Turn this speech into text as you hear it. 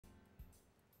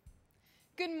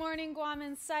Good morning, Guam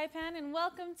and Saipan, and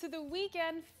welcome to the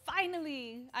weekend,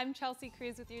 finally! I'm Chelsea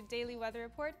Cruz with your daily weather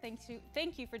report.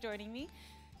 Thank you for joining me.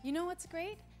 You know what's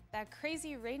great? That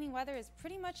crazy rainy weather is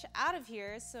pretty much out of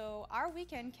here, so our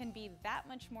weekend can be that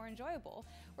much more enjoyable.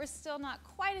 We're still not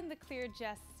quite in the clear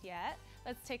just yet.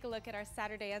 Let's take a look at our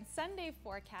Saturday and Sunday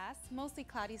forecast. Mostly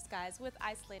cloudy skies with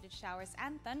isolated showers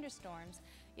and thunderstorms.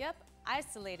 Yep,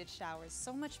 isolated showers,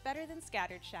 so much better than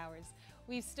scattered showers.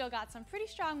 We've still got some pretty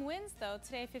strong winds though.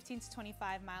 Today 15 to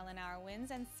 25 mile-an-hour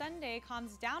winds, and Sunday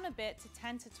calms down a bit to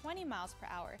 10 to 20 miles per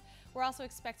hour. We're also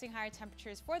expecting higher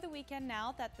temperatures for the weekend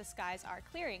now that the skies are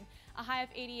clearing. A high of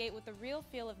 88 with a real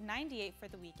feel of 98 for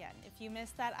the weekend. If you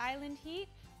missed that island heat,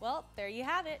 well, there you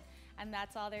have it. And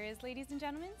that's all there is, ladies and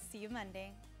gentlemen. See you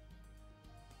Monday.